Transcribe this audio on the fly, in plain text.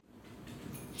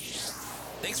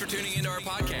Thanks for tuning into our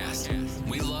podcast.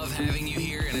 We love having you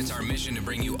here, and it's our mission to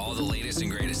bring you all the latest and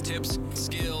greatest tips,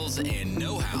 skills, and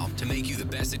know-how to make you the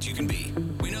best that you can be.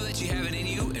 We know that you have it in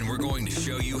you, and we're going to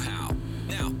show you how.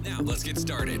 Now, let's get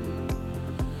started.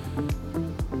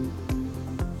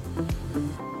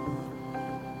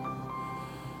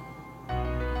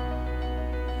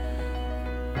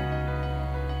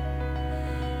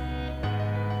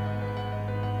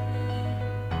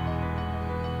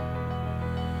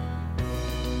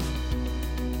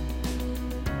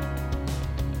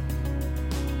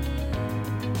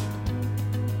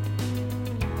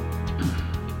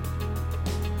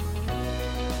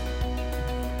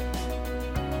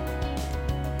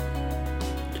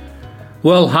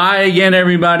 Well, hi again,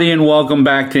 everybody, and welcome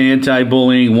back to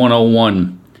Anti-Bullying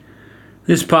 101.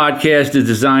 This podcast is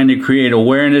designed to create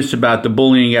awareness about the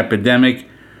bullying epidemic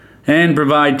and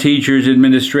provide teachers,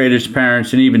 administrators,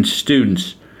 parents, and even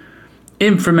students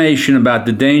information about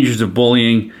the dangers of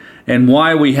bullying and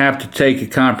why we have to take a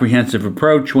comprehensive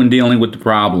approach when dealing with the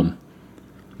problem.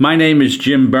 My name is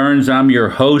Jim Burns. I'm your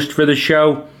host for the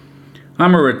show.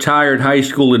 I'm a retired high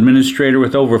school administrator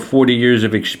with over 40 years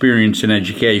of experience in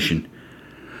education.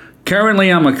 Currently,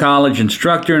 I'm a college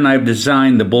instructor, and I've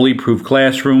designed the Bully-Proof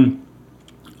Classroom,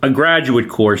 a graduate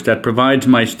course that provides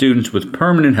my students with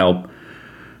permanent help,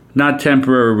 not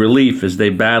temporary relief, as they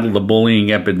battle the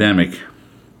bullying epidemic.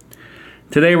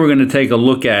 Today, we're going to take a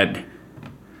look at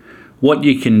what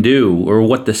you can do, or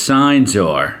what the signs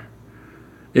are,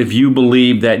 if you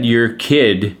believe that your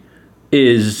kid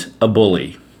is a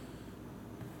bully.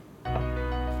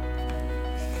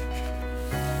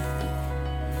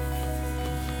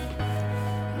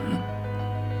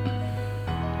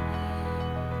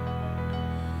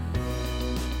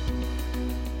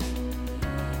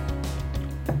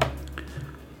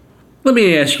 Let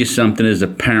me ask you something as a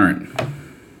parent.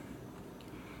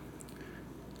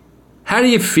 How do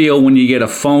you feel when you get a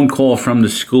phone call from the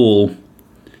school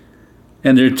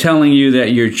and they're telling you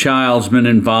that your child's been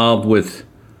involved with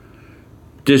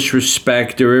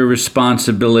disrespect or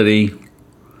irresponsibility,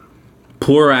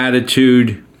 poor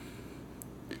attitude,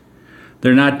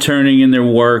 they're not turning in their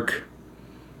work,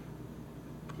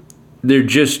 they're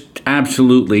just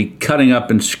absolutely cutting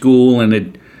up in school, and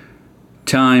at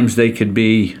times they could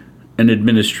be an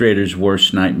administrator's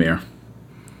worst nightmare?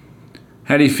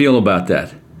 How do you feel about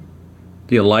that?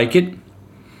 Do you like it?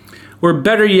 Or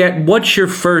better yet, what's your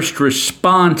first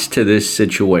response to this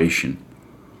situation?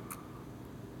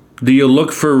 Do you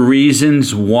look for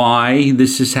reasons why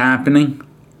this is happening?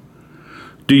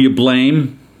 Do you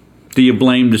blame? Do you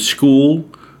blame the school?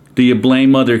 Do you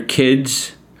blame other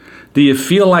kids? Do you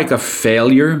feel like a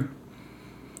failure?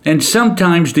 And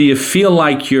sometimes do you feel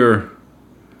like you're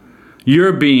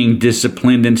being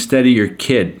disciplined instead of your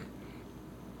kid?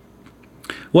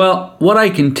 Well, what I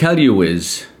can tell you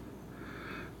is,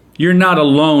 you're not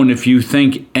alone if you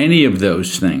think any of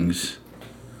those things.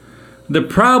 The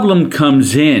problem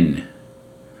comes in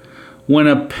when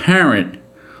a parent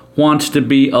wants to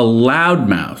be a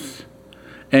loudmouth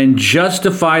and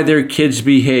justify their kid's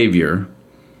behavior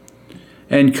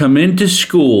and come into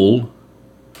school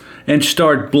and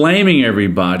start blaming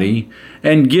everybody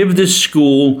and give the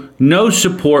school no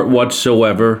support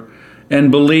whatsoever and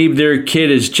believe their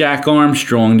kid is Jack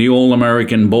Armstrong, the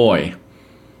all-American boy.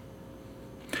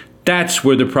 That's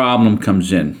where the problem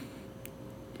comes in.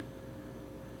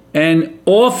 And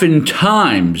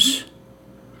oftentimes,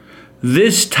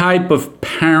 this type of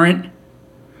parent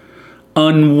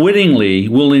unwittingly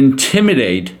will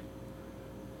intimidate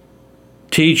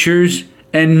teachers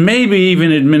and maybe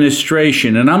even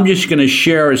administration. And I'm just going to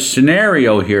share a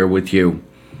scenario here with you.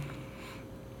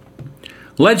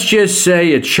 Let's just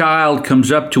say a child comes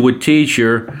up to a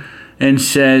teacher and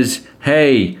says,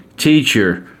 "Hey,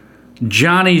 teacher,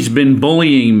 Johnny's been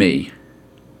bullying me."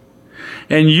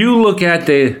 And you look at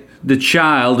the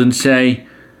child and say,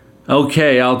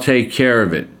 "Okay, I'll take care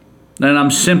of it." And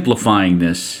I'm simplifying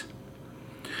this.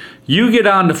 You get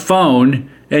on the phone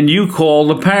and you call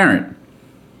the parent.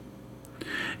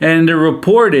 And the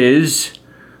report is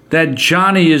that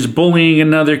Johnny is bullying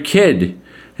another kid.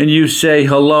 And you say,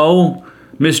 "Hello,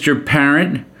 Mr.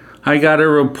 Parent, I got a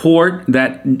report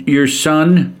that your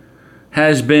son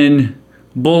has been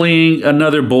bullying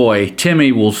another boy,"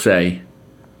 Timmy will say.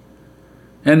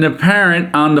 And the parent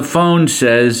on the phone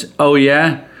says, "Oh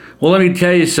yeah? Well, let me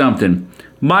tell you something.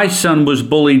 My son was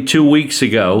bullied 2 weeks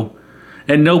ago,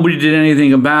 and nobody did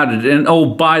anything about it. And oh,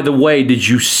 by the way, did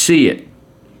you see it?"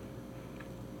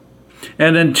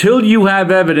 And until you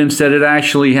have evidence that it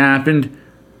actually happened,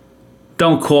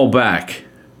 don't call back.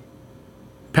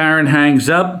 Parent hangs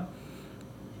up.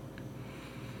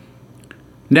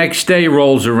 Next day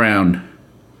rolls around.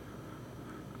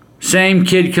 Same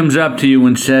kid comes up to you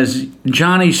and says,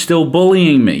 Johnny's still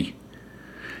bullying me.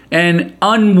 And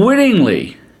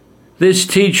unwittingly, this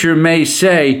teacher may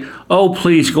say, oh,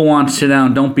 please go on, sit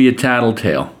down, don't be a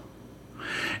tattletale.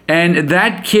 And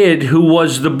that kid who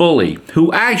was the bully,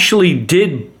 who actually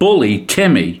did bully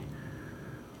Timmy,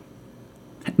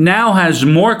 now has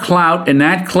more clout in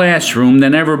that classroom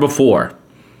than ever before.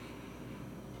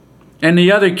 And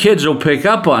the other kids will pick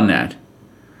up on that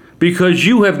because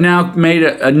you have now made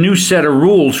a new set of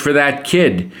rules for that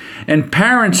kid. And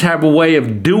parents have a way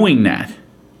of doing that.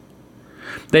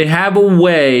 They have a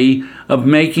way of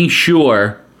making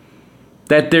sure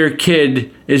that their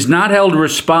kid is not held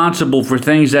responsible for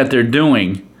things that they're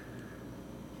doing.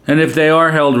 And if they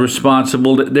are held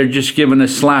responsible, they're just given a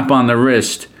slap on the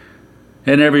wrist.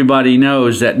 And everybody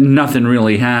knows that nothing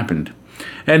really happened.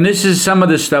 And this is some of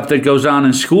the stuff that goes on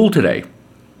in school today.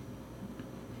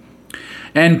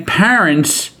 And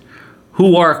parents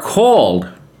who are called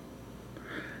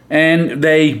and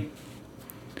they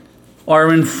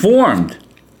are informed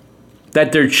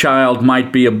that their child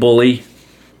might be a bully,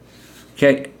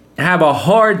 okay, have a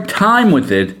hard time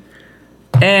with it,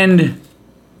 and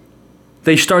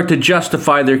they start to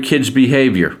justify their kid's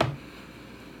behavior.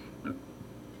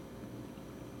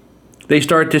 They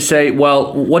start to say,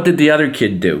 well, what did the other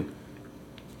kid do?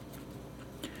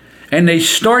 And they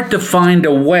start to find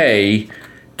a way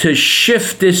to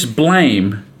shift this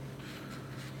blame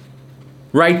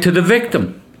right to the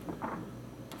victim.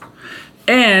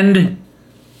 And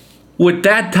with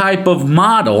that type of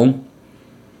model,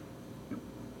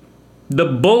 the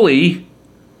bully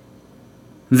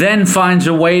then finds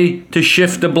a way to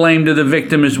shift the blame to the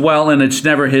victim as well, and it's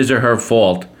never his or her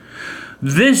fault.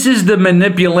 This is the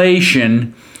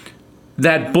manipulation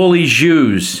that bullies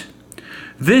use.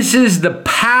 This is the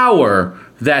power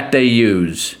that they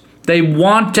use. They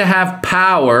want to have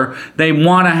power. They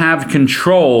want to have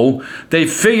control. They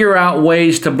figure out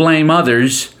ways to blame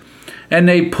others. And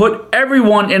they put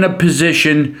everyone in a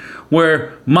position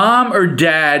where mom or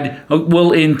dad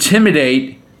will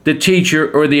intimidate the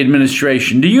teacher or the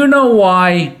administration. Do you know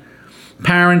why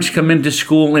parents come into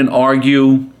school and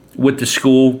argue with the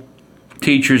school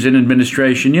teachers and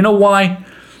administration? You know why?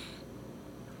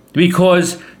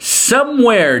 Because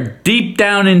somewhere deep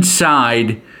down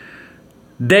inside,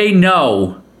 they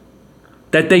know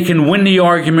that they can win the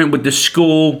argument with the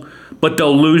school, but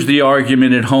they'll lose the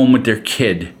argument at home with their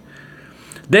kid.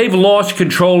 They've lost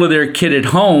control of their kid at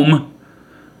home.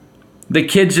 The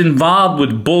kid's involved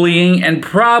with bullying and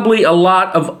probably a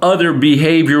lot of other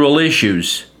behavioral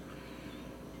issues.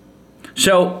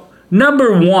 So,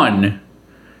 number one,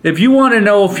 if you want to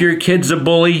know if your kid's a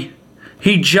bully,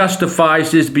 he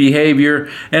justifies his behavior,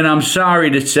 and I'm sorry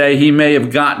to say he may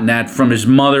have gotten that from his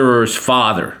mother or his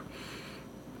father.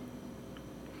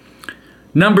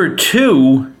 Number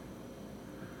two,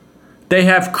 they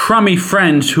have crummy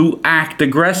friends who act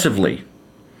aggressively.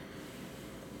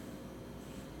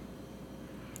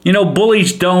 You know,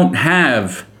 bullies don't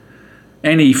have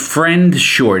any friend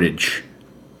shortage.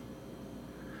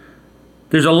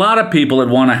 There's a lot of people that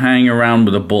want to hang around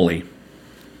with a bully.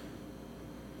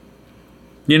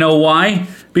 You know why?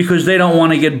 Because they don't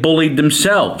want to get bullied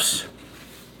themselves.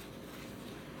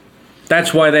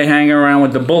 That's why they hang around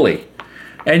with the bully.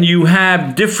 And you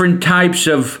have different types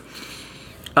of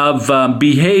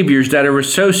behaviors that are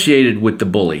associated with the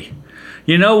bully.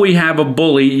 You know, we have a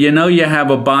bully. You know, you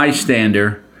have a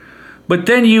bystander. But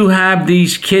then you have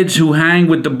these kids who hang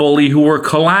with the bully who are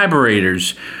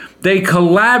collaborators. They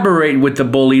collaborate with the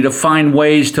bully to find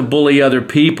ways to bully other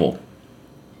people.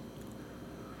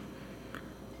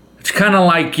 It's kind of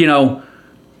like, you know,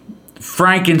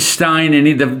 Frankenstein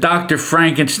and Dr.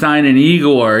 Frankenstein and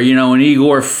Igor, you know, and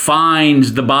Igor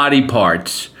finds the body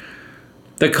parts.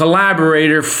 The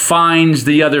collaborator finds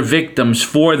the other victims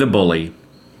for the bully.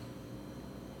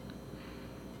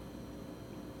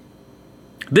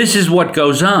 This is what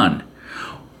goes on.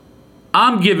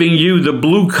 I'm giving you the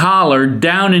blue-collar,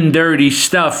 down-and-dirty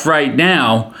stuff right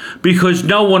now because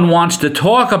no one wants to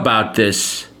talk about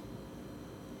this.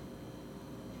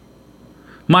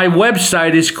 My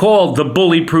website is called The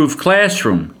Bully-Proof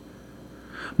Classroom.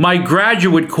 My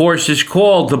graduate course is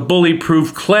called The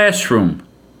Bully-Proof Classroom.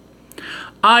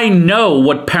 I know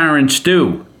what parents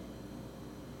do.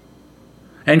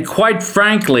 And quite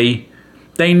frankly,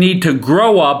 they need to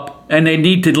grow up and they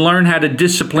need to learn how to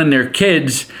discipline their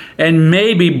kids, and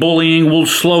maybe bullying will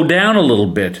slow down a little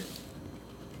bit.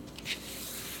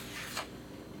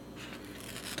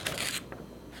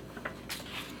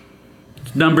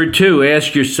 Number two,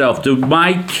 ask yourself, do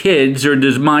my kids or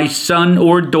does my son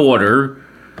or daughter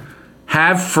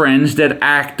have friends that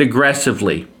act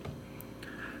aggressively.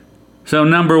 So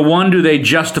number one, do they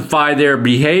justify their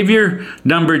behavior?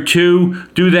 Number two,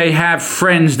 do they have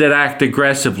friends that act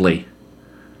aggressively?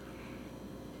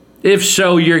 If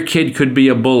so, your kid could be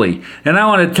a bully. And I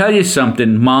want to tell you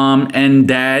something, mom and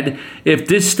dad. If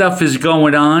this stuff is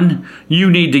going on, you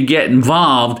need to get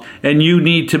involved, and you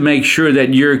need to make sure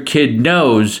that your kid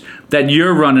knows that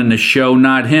you're running the show,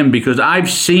 not him. Because I've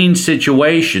seen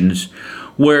situations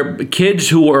where kids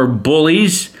who are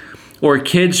bullies or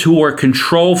kids who are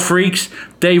control freaks,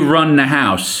 they run the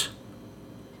house.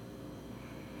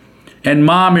 And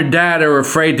mom or dad are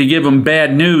afraid to give them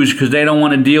bad news because they don't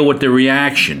want to deal with the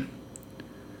reaction.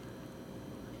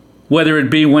 Whether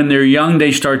it be when they're young,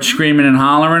 they start screaming and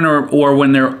hollering, or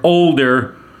when they're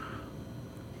older,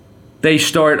 they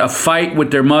start a fight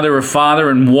with their mother or father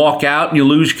and walk out, and you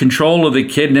lose control of the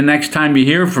kid, and the next time you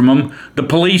hear from them, the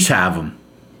police have them.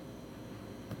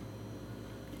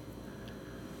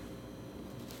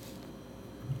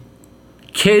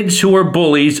 Kids who are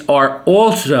bullies are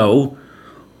also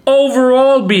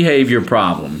overall behavior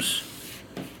problems.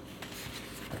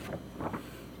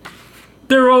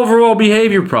 They're overall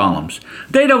behavior problems.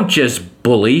 They don't just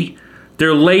bully.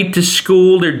 They're late to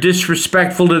school. They're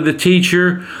disrespectful to the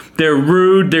teacher. They're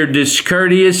rude. They're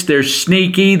discourteous. They're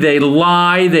sneaky. They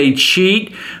lie. They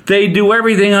cheat. They do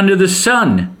everything under the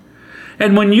sun.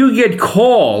 And when you get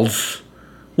calls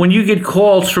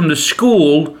from the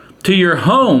school to your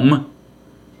home,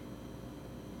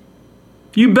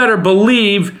 you better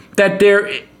believe that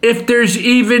if there's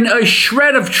even a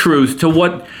shred of truth to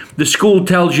what the school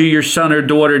tells you your son or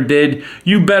daughter did,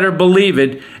 you better believe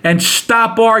it, and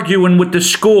stop arguing with the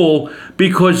school,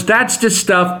 because that's the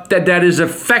stuff that is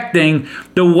affecting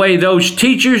the way those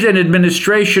teachers and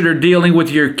administration are dealing with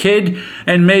your kid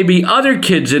and maybe other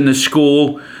kids in the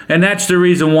school. And that's the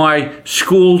reason why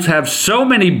schools have so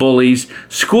many bullies.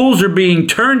 Schools are being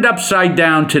turned upside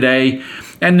down today,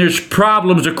 and there's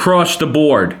problems across the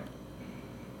board.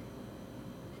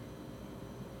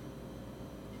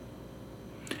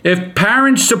 If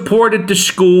parents supported the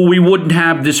school, we wouldn't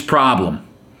have this problem.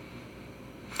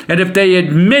 And if they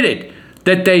admitted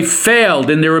that they failed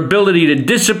in their ability to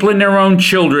discipline their own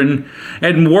children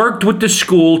and worked with the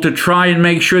school to try and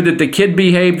make sure that the kid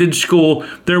behaved in school,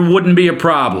 there wouldn't be a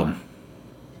problem.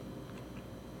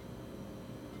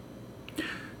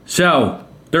 So,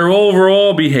 they're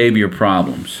overall behavior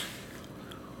problems.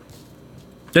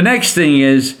 The next thing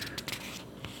is,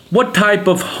 what type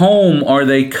of home are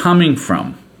they coming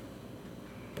from?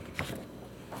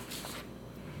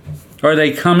 Are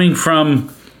they coming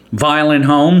from violent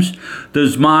homes?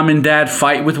 Does mom and dad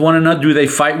fight with one another? Do they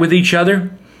fight with each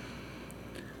other?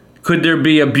 Could there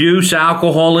be abuse,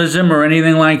 alcoholism, or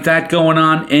anything like that going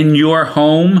on in your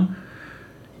home?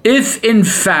 If, in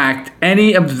fact,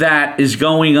 any of that is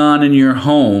going on in your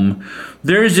home,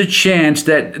 there's a chance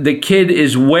that the kid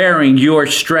is wearing your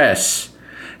stress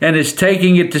and is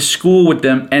taking it to school with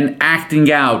them and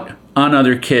acting out on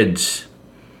other kids.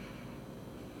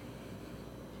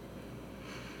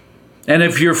 And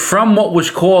if you're from what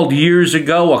was called years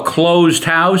ago a closed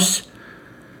house,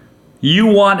 you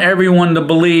want everyone to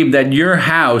believe that your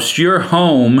house, your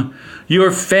home,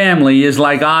 your family is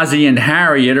like Ozzie and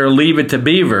Harriet or Leave It to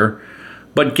Beaver.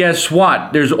 But guess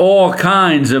what? There's all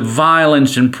kinds of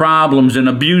violence and problems and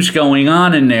abuse going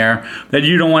on in there that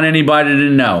you don't want anybody to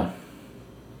know.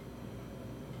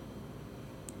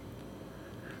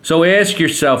 So ask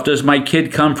yourself, does my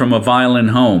kid come from a violent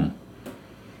home?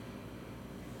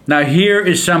 Now here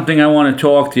is something I want to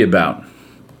talk to you about.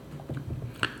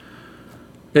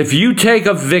 If you take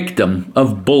a victim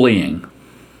of bullying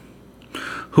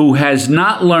who has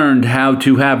not learned how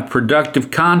to have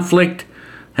productive conflict,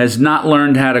 has not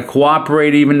learned how to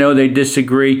cooperate even though they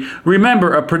disagree.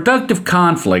 Remember, a productive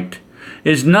conflict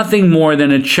is nothing more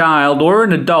than a child or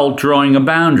an adult drawing a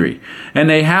boundary, and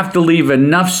they have to leave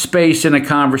enough space in a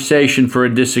conversation for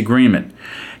a disagreement.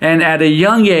 And at a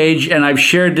young age, and I've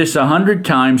shared this 100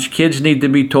 times, kids need to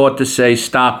be taught to say,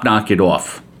 stop, knock it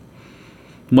off.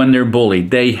 When they're bullied,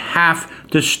 they have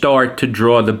to start to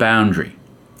draw the boundary.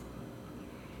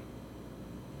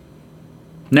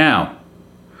 Now,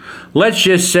 let's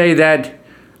just say that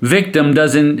victim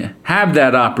doesn't have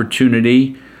that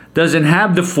opportunity, doesn't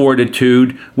have the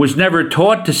fortitude, was never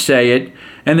taught to say it,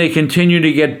 and they continue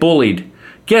to get bullied.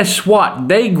 Guess what?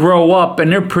 They grow up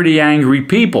and they're pretty angry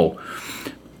people.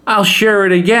 I'll share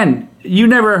it again. You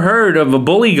never heard of a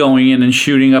bully going in and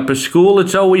shooting up a school.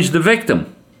 It's always the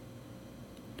victim.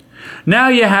 Now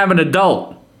you have an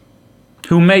adult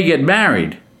who may get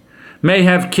married, may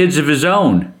have kids of his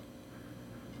own,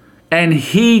 and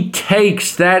he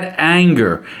takes that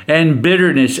anger and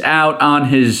bitterness out on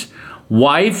his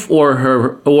wife or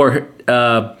her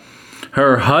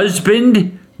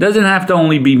husband. Doesn't have to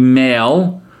only be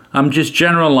male. I'm just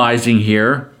generalizing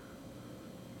here.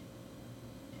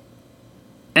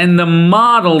 And the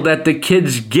model that the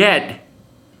kids get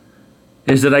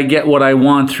is that I get what I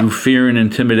want through fear and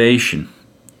intimidation.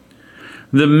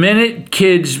 The minute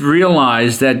kids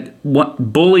realize that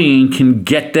what bullying can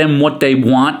get them what they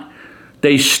want,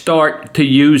 they start to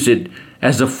use it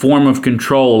as a form of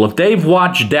control. If they've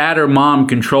watched dad or mom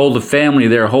control the family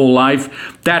their whole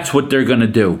life, that's what they're going to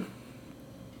do.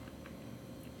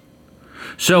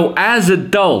 So as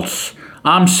adults,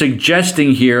 I'm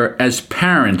suggesting here as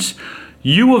parents,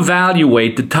 you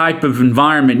evaluate the type of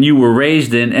environment you were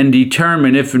raised in and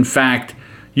determine if in fact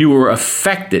you were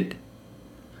affected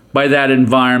by that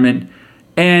environment,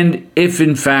 and if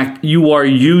in fact you are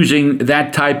using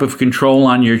that type of control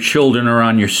on your children or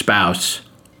on your spouse.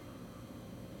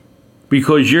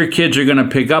 Because your kids are going to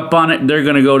pick up on it, they're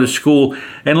going to go to school,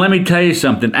 and let me tell you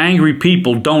something, angry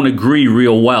people don't agree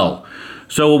real well.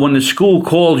 So when the school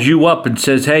calls you up and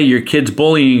says, hey, your kid's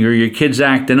bullying or your kid's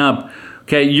acting up,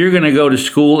 okay, you're going to go to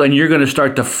school and you're going to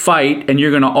start to fight and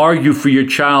you're going to argue for your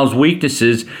child's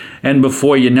weaknesses, and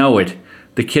before you know it,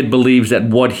 the kid believes that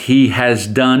what he has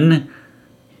done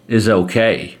is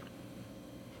okay.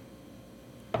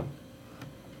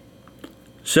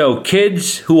 So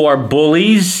kids who are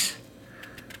bullies,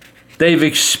 they've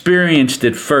experienced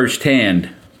it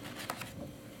firsthand.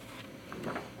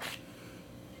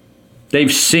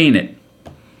 They've seen it.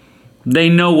 They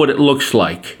know what it looks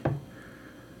like.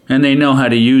 And they know how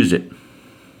to use it.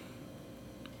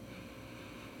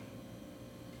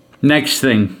 Next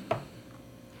thing.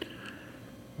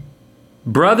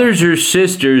 Brothers or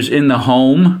sisters in the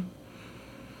home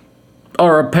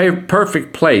are a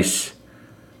perfect place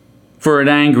for an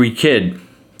angry kid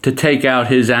to take out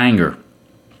his anger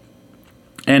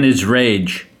and his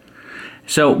rage.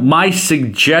 So my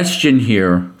suggestion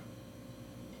here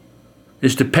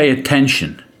is to pay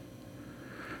attention.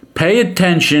 Pay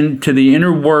attention to the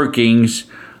inner workings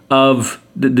of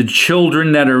the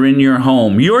children that are in your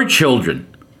home, your children.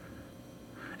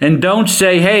 And don't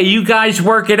say, hey, you guys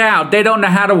work it out. They don't know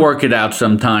how to work it out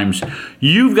sometimes.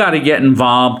 You've got to get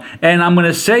involved. And I'm going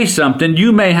to say something.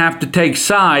 You may have to take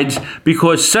sides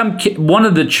because one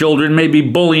of the children may be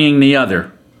bullying the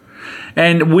other.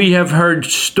 And we have heard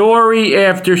story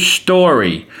after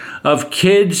story of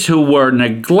kids who were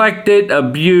neglected,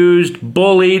 abused,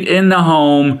 bullied in the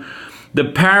home. The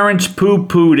parents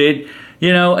poo-pooed it.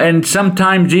 You know, and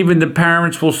sometimes even the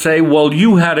parents will say, well,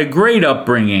 you had a great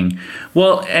upbringing.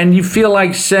 Well, and you feel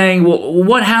like saying, well,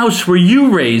 what house were you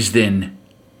raised in?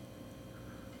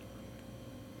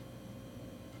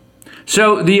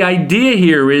 So the idea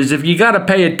here is if you got to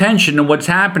pay attention to what's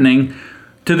happening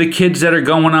to the kids that are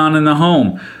going on in the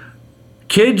home.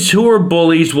 Kids who are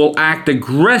bullies will act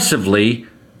aggressively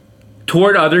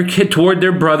toward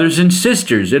their brothers and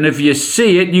sisters. And if you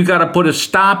see it, you got to put a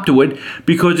stop to it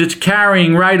because it's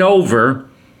carrying right over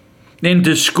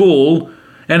into school.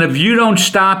 And if you don't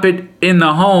stop it in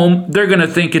the home, they're going to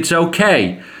think it's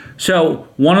okay. So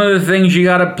one of the things you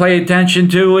got to pay attention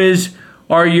to is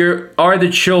are the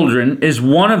children, is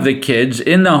one of the kids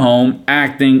in the home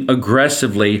acting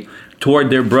aggressively toward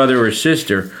their brother or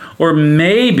sister, or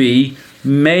maybe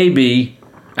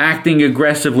acting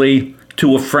aggressively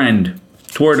to a friend,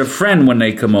 toward a friend when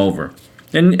they come over.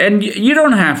 And you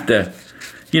don't have to,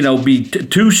 be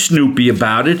too snoopy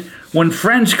about it. When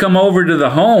friends come over to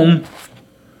the home,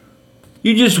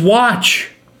 you just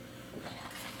watch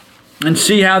and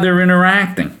see how they're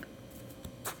interacting.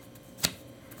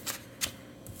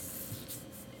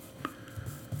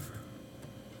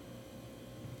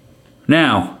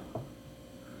 Now,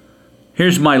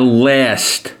 here's my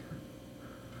last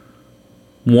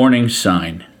warning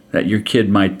sign that your kid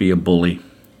might be a bully.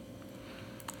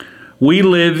 We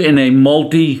live in a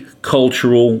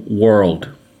multicultural world.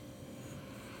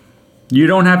 You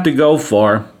don't have to go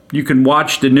far. You can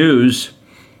watch the news.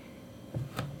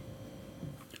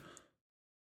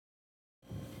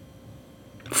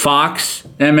 Fox,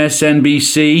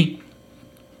 MSNBC,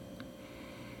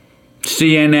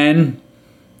 CNN,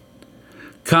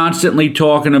 constantly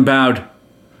talking about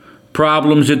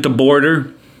problems at the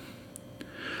border,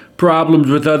 problems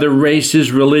with other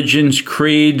races, religions,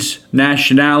 creeds,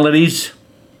 nationalities,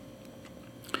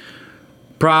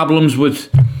 problems with,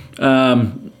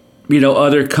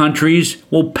 other countries.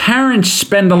 Well, parents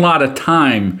spend a lot of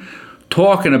time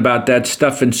talking about that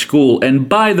stuff in school. And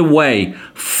by the way,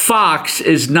 Fox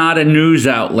is not a news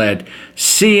outlet.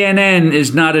 CNN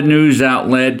is not a news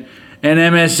outlet. And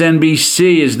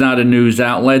MSNBC is not a news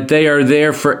outlet. They are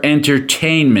there for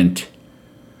entertainment.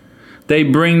 They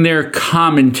bring their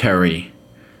commentary.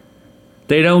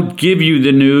 They don't give you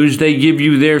the news. They give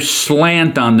you their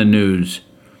slant on the news.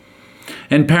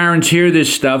 And parents hear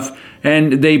this stuff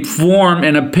and they form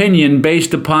an opinion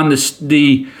based upon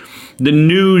the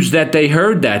news that they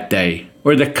heard that day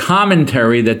or the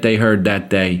commentary that they heard that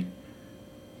day.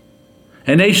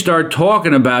 And they start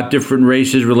talking about different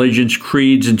races, religions,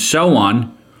 creeds, and so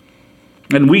on.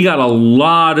 And we got a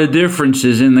lot of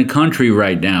differences in the country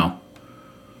right now.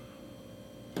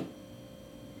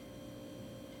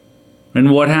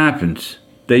 And what happens?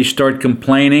 They start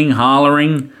complaining,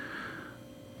 hollering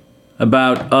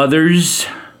about others.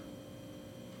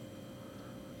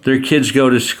 Their kids go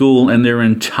to school and they're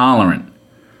intolerant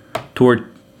toward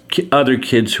other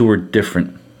kids who are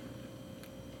different.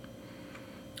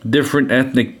 Different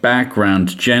ethnic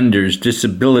backgrounds, genders,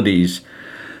 disabilities,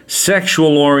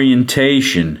 sexual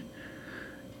orientation,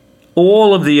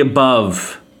 all of the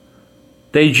above.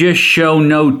 They just show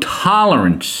no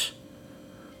tolerance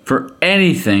for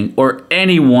anything or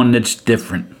anyone that's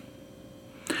different.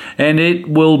 And it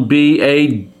will be a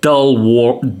dull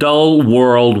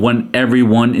world when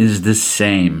everyone is the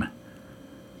same.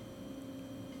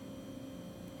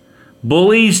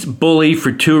 Bullies bully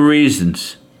for two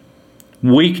reasons: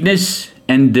 weakness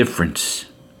and difference.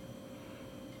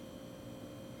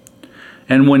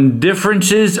 And when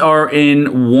differences are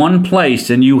in one place,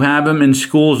 and you have them in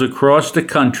schools across the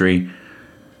country,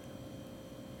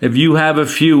 if you have a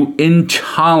few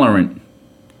intolerant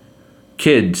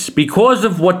kids because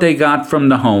of what they got from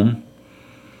the home,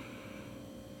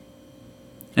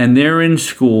 and they're in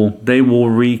school, they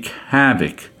will wreak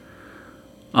havoc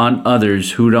on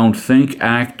others who don't think,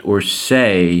 act, or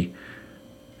say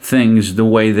things the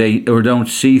way they, or don't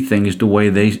see things the way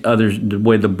the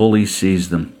way the bully sees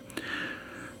them.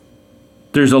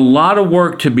 There's a lot of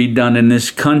work to be done in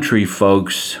this country,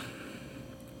 folks,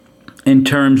 in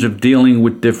terms of dealing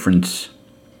with difference.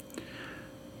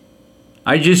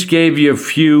 I just gave you a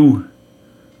few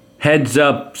heads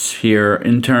ups here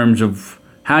in terms of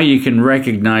how you can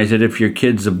recognize it if your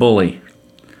kid's a bully.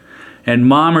 And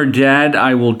mom or dad,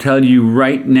 I will tell you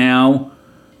right now,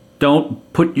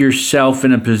 don't put yourself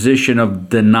in a position of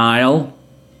denial.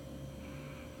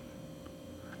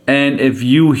 And if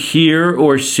you hear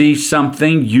or see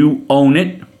something, you own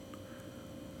it.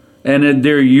 And if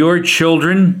they're your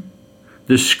children,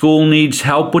 the school needs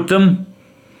help with them.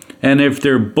 And if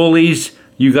they're bullies,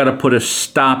 you got to put a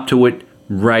stop to it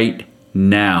right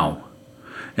now.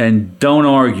 And don't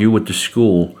argue with the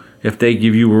school if they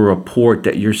give you a report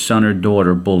that your son or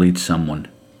daughter bullied someone.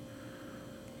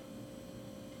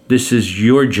 This is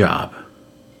your job.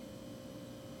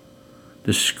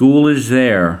 The school is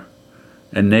there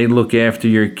and they look after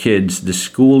your kids. The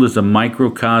school is a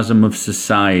microcosm of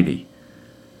society.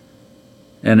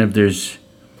 And if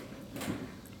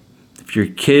your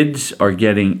kids are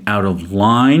getting out of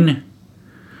line,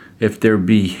 if their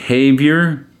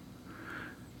behavior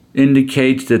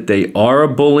indicates that they are a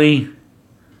bully,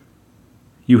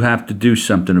 you have to do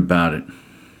something about it.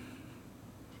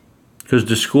 Because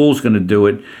the school's going to do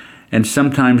it. And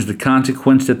sometimes the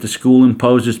consequence that the school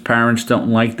imposes, parents don't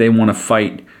like. They want to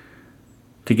fight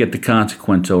to get the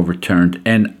consequence overturned.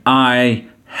 And I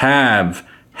have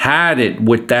had it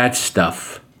with that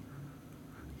stuff.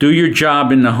 Do your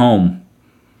job in the home.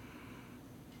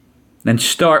 And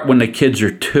start when the kids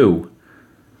are 2.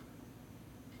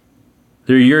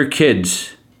 They're your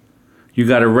kids. You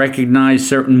got to recognize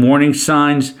certain warning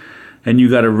signs, and you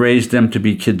got to raise them to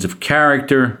be kids of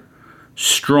character,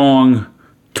 strong,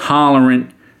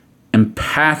 tolerant,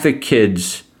 empathic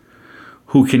kids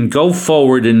who can go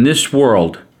forward in this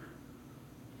world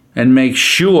and make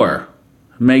sure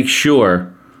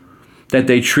that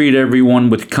they treat everyone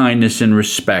with kindness and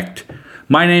respect.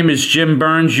 My name is Jim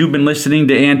Burns. You've been listening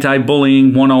to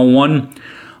Anti-Bullying 101.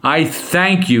 I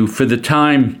thank you for the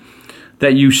time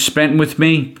that you spent with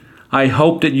me. I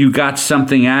hope that you got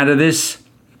something out of this.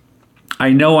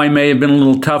 I know I may have been a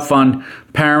little tough on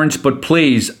parents, but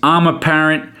please, I'm a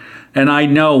parent, and I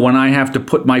know when I have to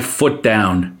put my foot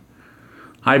down.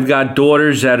 I've got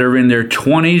daughters that are in their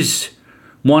 20s,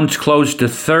 one's close to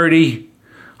 30.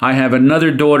 I have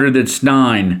another daughter that's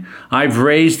 9. I've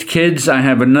raised kids. I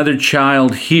have another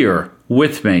child here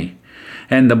with me.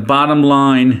 And the bottom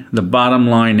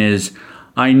line is,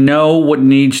 I know what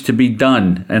needs to be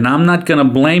done, and I'm not going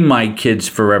to blame my kids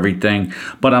for everything,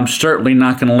 but I'm certainly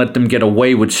not going to let them get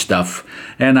away with stuff.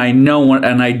 And I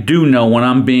do know when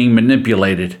I'm being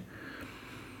manipulated.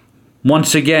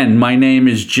 Once again, my name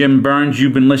is Jim Burns.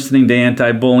 You've been listening to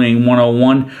Anti-Bullying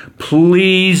 101.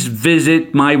 Please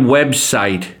visit my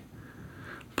website.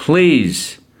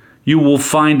 Please. You will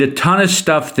find a ton of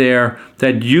stuff there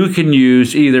that you can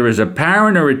use either as a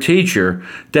parent or a teacher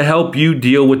to help you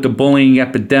deal with the bullying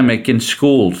epidemic in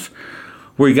schools.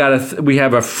 We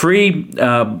have a free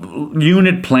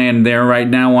unit plan there right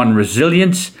now on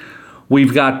resilience.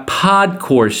 We've got pod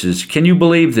courses. Can you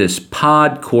believe this?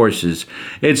 Pod courses.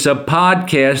 It's a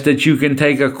podcast that you can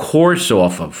take a course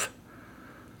off of.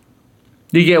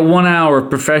 You get 1 hour of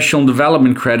professional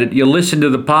development credit. You listen to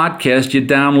the podcast. You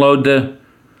download the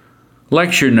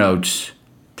lecture notes.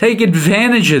 Take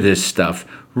advantage of this stuff.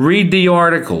 Read the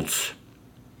articles.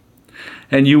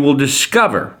 And you will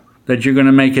discover that you're going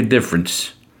to make a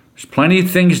difference. There's plenty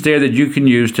of things there that you can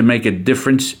use to make a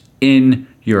difference in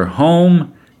your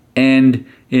home and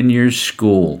in your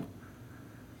school.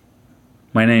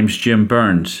 My name's Jim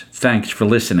Burns. Thanks for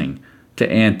listening to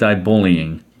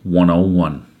Anti-Bullying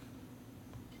 101.